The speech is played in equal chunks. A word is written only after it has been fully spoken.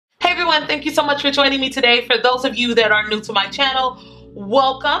everyone, thank you so much for joining me today. For those of you that are new to my channel,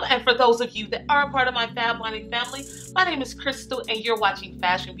 welcome. And for those of you that are a part of my Fab Winers family, my name is Crystal and you're watching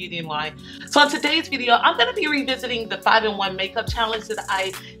Fashion, Beauty, and Wine. So in today's video, I'm going to be revisiting the 5-in-1 makeup challenge that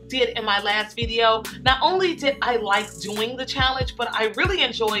I did in my last video. Not only did I like doing the challenge, but I really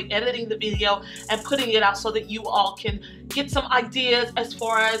enjoyed editing the video and putting it out so that you all can get some ideas as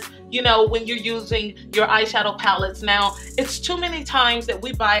far as, you know, when you're using your eyeshadow palettes. Now, it's too many times that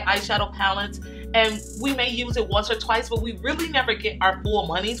we buy eyeshadow palettes and we may use it once or twice, but we really never get our full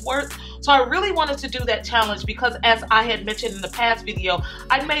money's worth. So I really wanted to do that challenge because, as I had mentioned in the past video,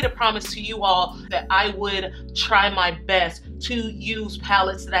 I made a promise to you all that I would try my best to use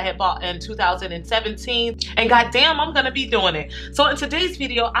palettes that I had bought in 2017, and goddamn, I'm gonna be doing it. So in today's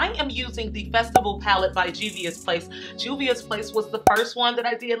video, I am using the Festival palette by Juvia's Place. Juvia's Place was the first one that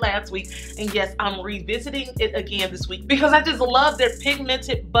I did last week, and yes, I'm revisiting it again this week because I just love their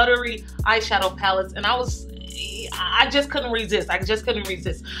pigmented, buttery eyeshadow palettes, and I just couldn't resist. I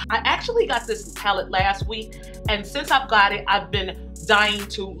actually got this palette last week, and since I've got it, I've been dying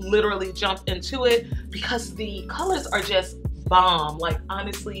to literally jump into it because the colors are just bomb. Like,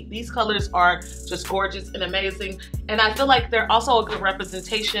 honestly, these colors are just gorgeous and amazing, and I feel like they're also a good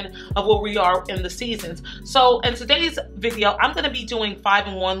representation of where we are in the seasons. So in today's video, I'm going to be doing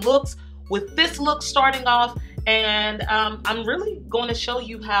 5-in-1 looks, with this look starting off, and I'm really going to show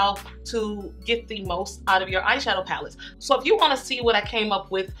you how to get the most out of your eyeshadow palettes. So if you want to see what I came up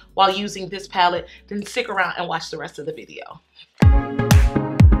with while using this palette, then stick around and watch the rest of the video.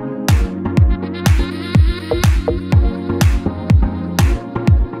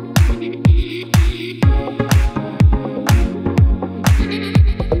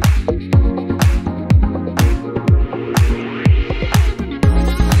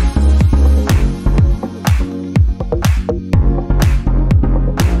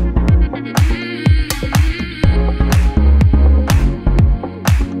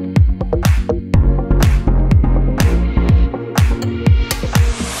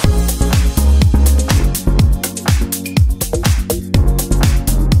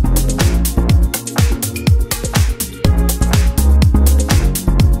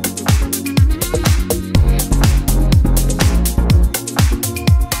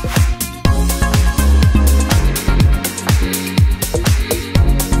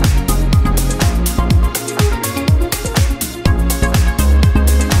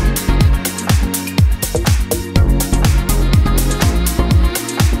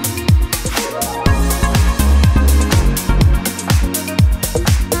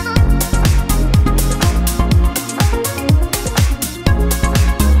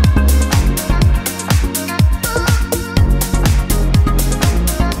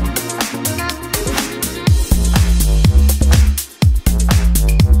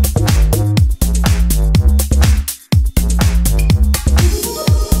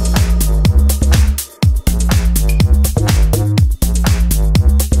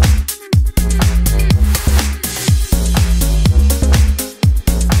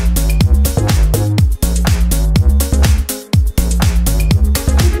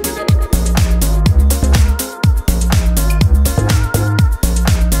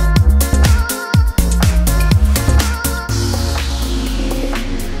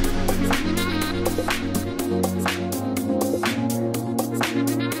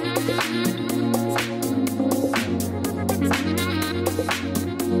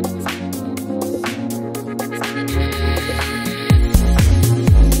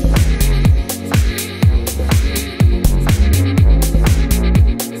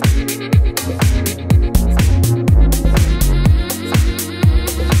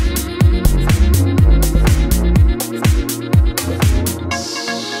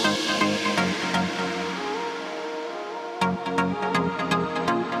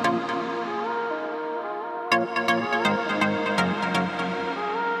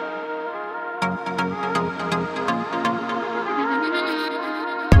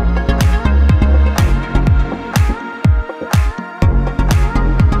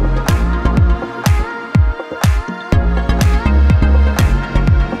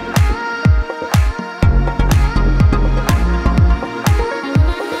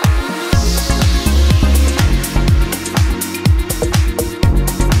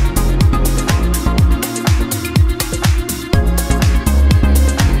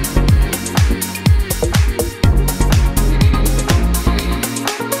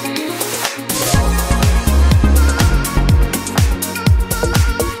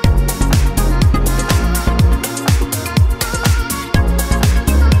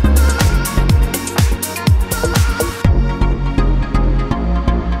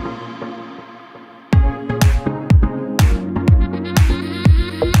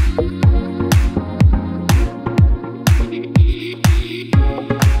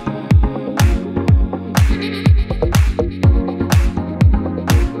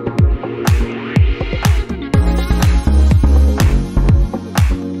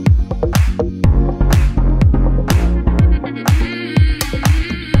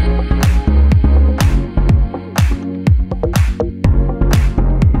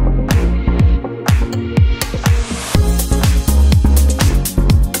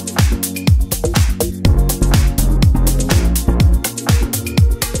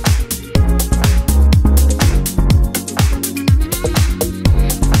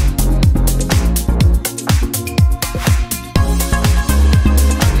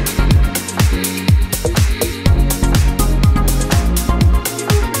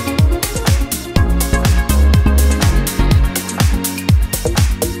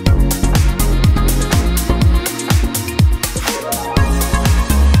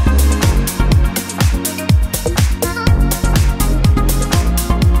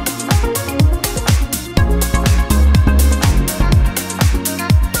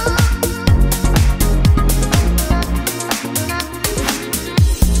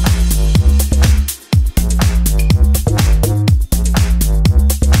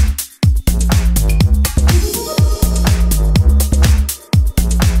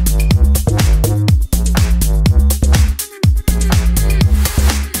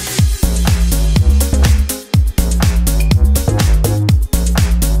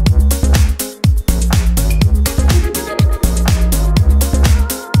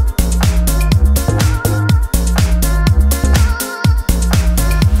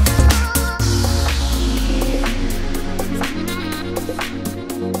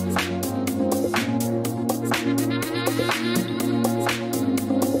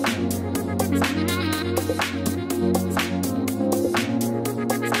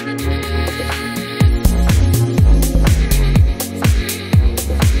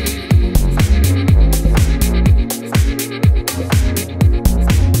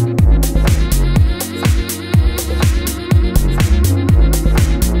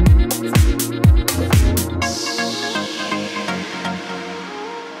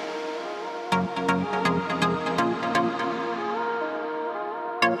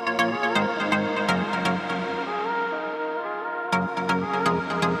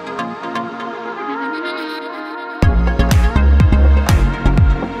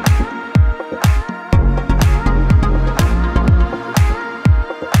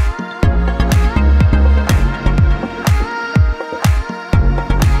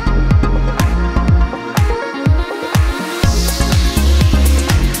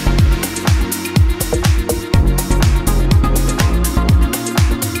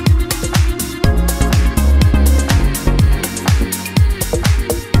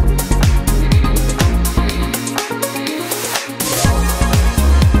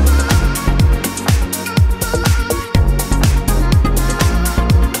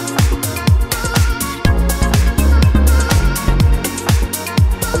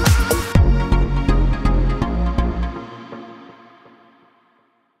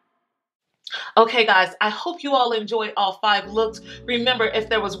 Okay guys, I hope you all enjoyed all 5 looks. Remember, if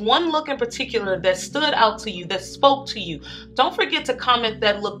there was one look in particular that stood out to you, that spoke to you, don't forget to comment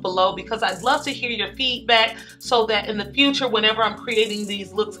that look below, because I'd love to hear your feedback so that in the future, whenever I'm creating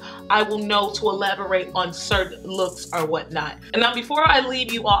these looks, I will know to elaborate on certain looks or whatnot. And now before I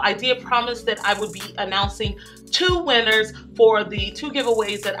leave you all, I did promise that I would be announcing 2 winners for the 2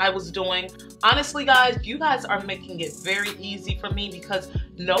 giveaways that I was doing. Honestly guys, you guys are making it very easy for me because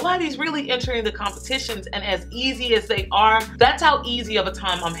nobody's really entering the competitions, and as easy as they are, that's how easy of a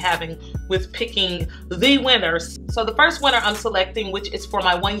time I'm having with picking the winners. So the first winner I'm selecting, which is for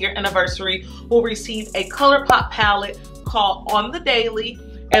my 1-year anniversary, will receive a ColourPop palette called On the Daily,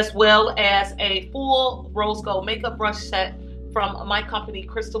 as well as a full rose gold makeup brush set from my company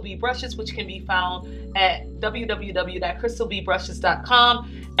Crystal B Brushes, which can be found at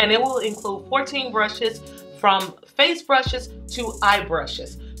www.crystalbbrushes.com, and it will include 14 brushes from face brushes to eye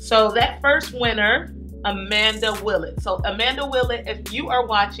brushes. So that first winner, Amanda Willett. So Amanda Willett, if you are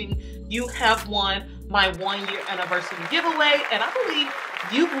watching, you have won my 1-year anniversary giveaway, and I believe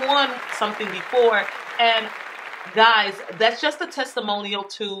you've won something before. And guys, that's just a testimonial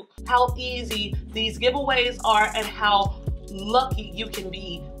to how easy these giveaways are and how lucky you can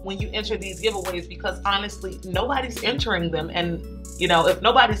be when you enter these giveaways, because honestly, nobody's entering them. And you know, if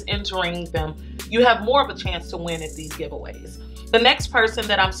nobody's entering them, you have more of a chance to win at these giveaways. The next person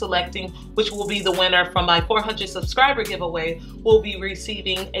that I'm selecting, which will be the winner from my 400 subscriber giveaway, will be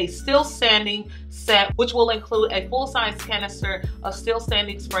receiving a still standing set, which will include a full-size canister of still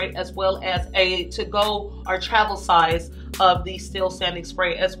standing spray, as well as a to-go or travel size of the still standing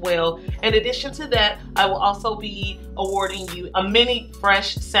spray as well. In addition to that, I will also be awarding you a mini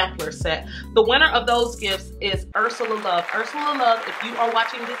fresh sampler set. The winner of those gifts is Ursula Love. Ursula Love, if you are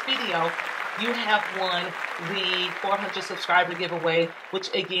watching this video, you have won the 400 subscriber giveaway, which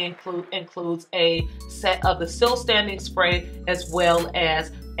again includes a set of the still standing spray, as well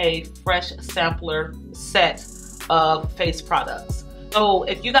as a fresh sampler set of face products. So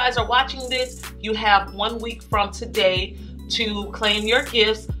if you guys are watching this, you have 1 week from today to claim your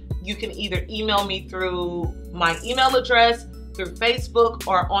gifts. You can either email me through my email address, through Facebook,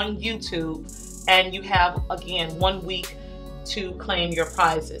 or on YouTube, and you have again 1 week to claim your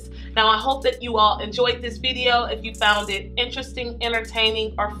prizes. Now I hope that you all enjoyed this video. If you found it interesting,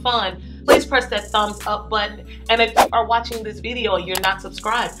 entertaining, or fun, please press that thumbs up button. And if you are watching this video and you're not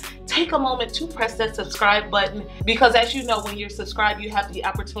subscribed, take a moment to press that subscribe button, because as you know, when you're subscribed, you have the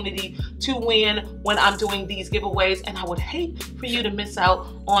opportunity to win when I'm doing these giveaways, and I would hate for you to miss out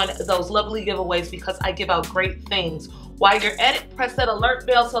on those lovely giveaways because I give out great things. While you're at it, press that alert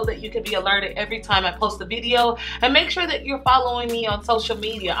bell so that you can be alerted every time I post a video, and make sure that you're following me on social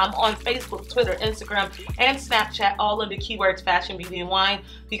media. I'm on Facebook, Twitter, Instagram, and Snapchat, all under keywords fashion, beauty, and wine,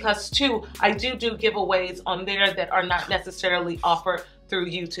 because too, I do giveaways on there that are not necessarily offered through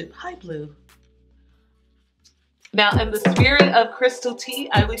YouTube. Hi, Blue. Now, in the spirit of Crystal T,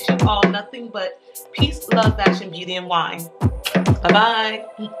 I wish you all nothing but peace, love, fashion, beauty, and wine. Bye-bye.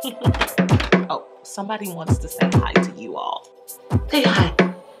 Oh, somebody wants to say hi to you all. Say hi.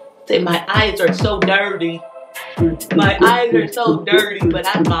 Say, my eyes are so dirty. My eyes are so dirty, but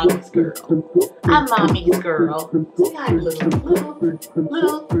I'm mommy's girl. I'm mommy's girl. Say hi, Blue.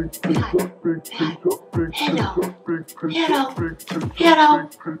 Blue. Blue. Say hi. Say hi. Hello. Hello. Hello.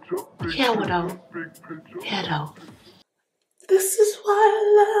 Hello. Hello. This is why I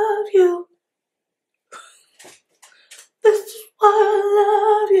love you. This is why I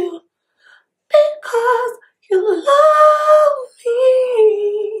love you. Because you love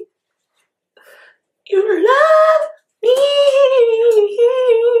me. You love me.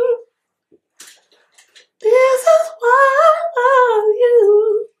 This is why I love you.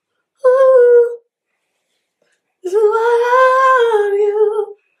 Ooh. This is why I love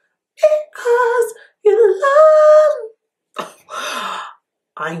you. Because you love me.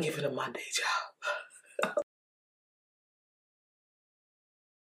 I ain't giving up my day job.